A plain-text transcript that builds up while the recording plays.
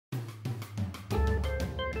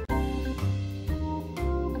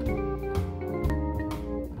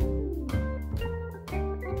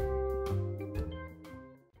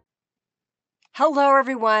Hello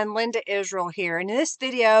everyone, Linda Israel here. In this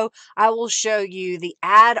video, I will show you the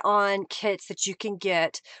add-on kits that you can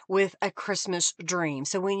get with A Christmas Dream.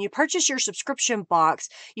 So when you purchase your subscription box,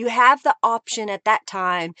 you have the option at that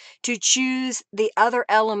time to choose the other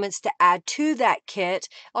elements to add to that kit.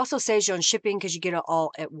 Also saves you on shipping because you get it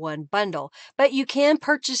all at one bundle. But you can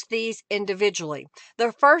purchase these individually.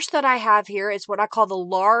 The first that I have here is what I call the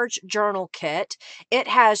large journal kit. It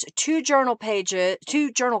has two journal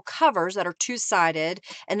covers that are two-sided,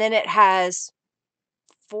 and then it has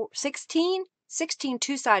 16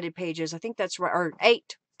 two-sided pages. I think that's right, or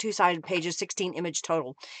 8 two-sided pages, 16 image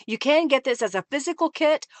total. You can get this as a physical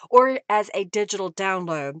kit or as a digital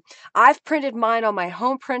download. I've printed mine on my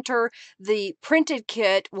home printer. The printed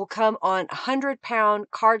kit will come on 100-pound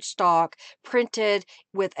cardstock printed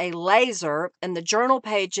with a laser, and the journal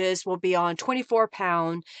pages will be on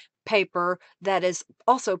 24-pound paper that is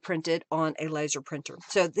also printed on a laser printer.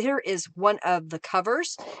 So here is one of the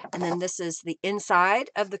covers, and then this is the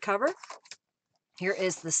inside of the cover. Here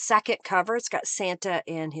is the second cover. It's got Santa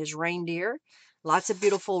and his reindeer. Lots of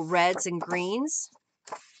beautiful reds and greens.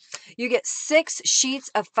 You get 6 sheets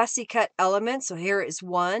of fussy cut elements. So here is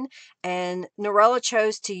one. And Norella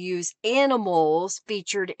chose to use animals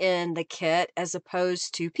featured in the kit as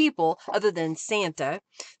opposed to people other than Santa.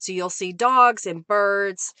 So you'll see dogs and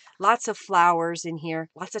birds, lots of flowers in here,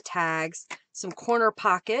 lots of tags, some corner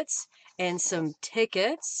pockets, and some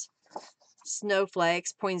tickets,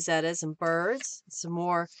 snowflakes, poinsettias, and birds. Some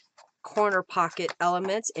more corner pocket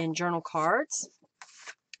elements and journal cards.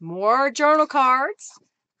 More journal cards.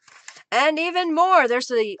 And even more.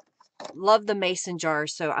 There's love the mason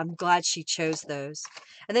jars, so I'm glad she chose those.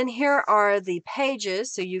 And then here are the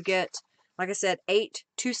pages. So you get, like I said, 8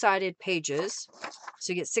 two-sided pages.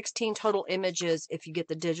 So you get 16 total images if you get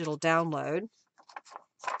the digital download.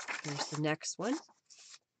 Here's the next one.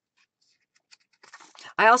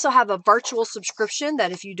 I also have a virtual subscription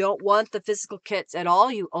that if you don't want the physical kits at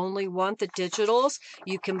all, you only want the digitals,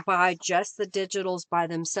 you can buy just the digitals by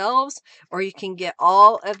themselves, or you can get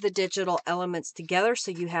all of the digital elements together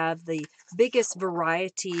so you have the biggest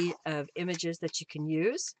variety of images that you can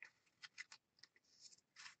use.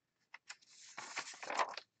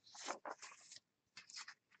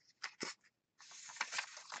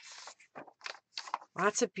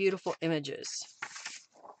 Lots of beautiful images.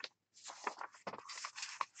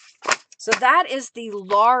 So that is the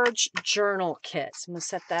large journal kit. So I'm going to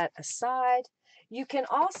set that aside. You can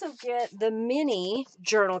also get the mini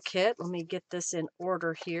journal kit. Let me get this in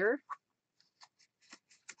order here.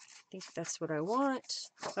 I think that's what I want.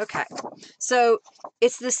 Okay, so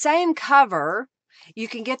it's the same cover. You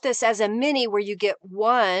can get this as a mini where you get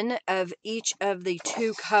one of each of the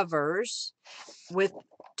 2 covers with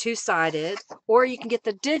two-sided, or you can get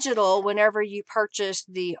the digital whenever you purchase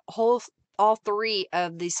all 3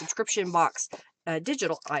 of the subscription box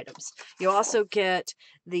digital items. You also get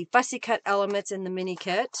the fussy cut elements in the mini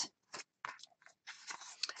kit.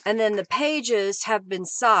 And then the pages have been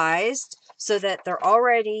sized so that they're all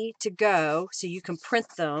ready to go, so you can print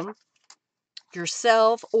them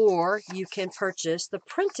yourself, or you can purchase the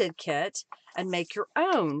printed kit and make your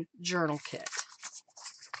own journal kit.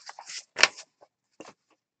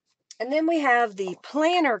 And then we have the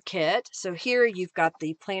planner kit. So here you've got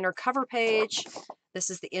the planner cover page. This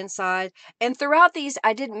is the inside. And throughout these,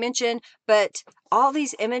 I didn't mention, but all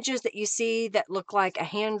these images that you see that look like a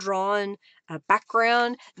hand-drawn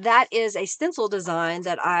background, that is a stencil design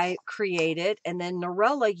that I created, and then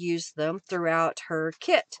Norella used them throughout her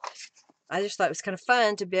kit. I just thought it was kind of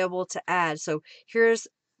fun to be able to add. So here's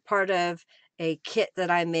part of a kit that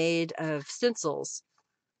I made of stencils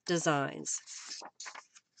designs.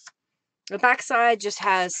 The backside just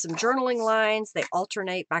has some journaling lines. They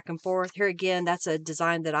alternate back and forth. Here again, that's a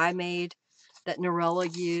design that I made that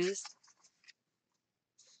Norella used.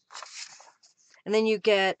 And then you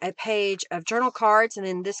get a page of journal cards, and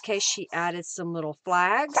in this case, she added some little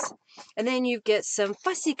flags. And then you get some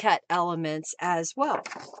fussy cut elements as well.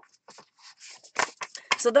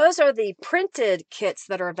 So those are the printed kits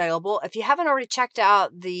that are available. If you haven't already checked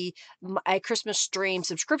out the A Christmas Dream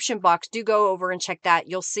subscription box, do go over and check that.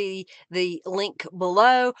 You'll see the link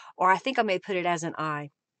below, or I think I may put it as an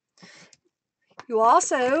I. You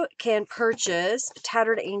also can purchase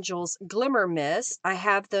Tattered Angels Glimmer Mist. I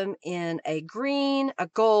have them in a green, a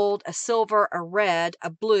gold, a silver, a red, a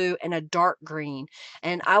blue, and a dark green.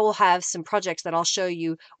 And I will have some projects that I'll show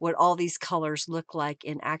you what all these colors look like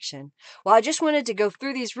in action. Well, I just wanted to go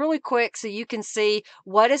through these really quick so you can see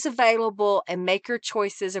what is available and make your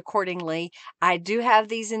choices accordingly. I do have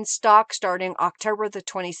these in stock starting October the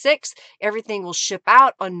 26th. Everything will ship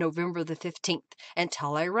out on November the 15th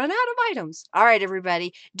until I run out of items. All right,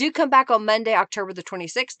 everybody. Do come back on Monday, October the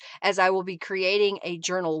 26th, as I will be creating a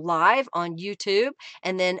journal live on YouTube.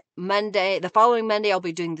 And then Monday, the following Monday, I'll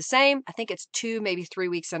be doing the same. I think it's 2, maybe 3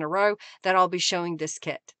 weeks in a row that I'll be showing this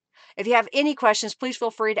kit. If you have any questions, please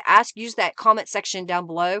feel free to ask. Use that comment section down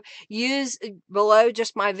below. Use below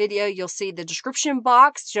just my video. You'll see the description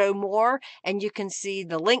box, show more, and you can see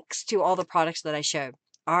the links to all the products that I showed.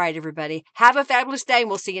 All right, everybody. Have a fabulous day, and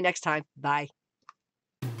we'll see you next time. Bye.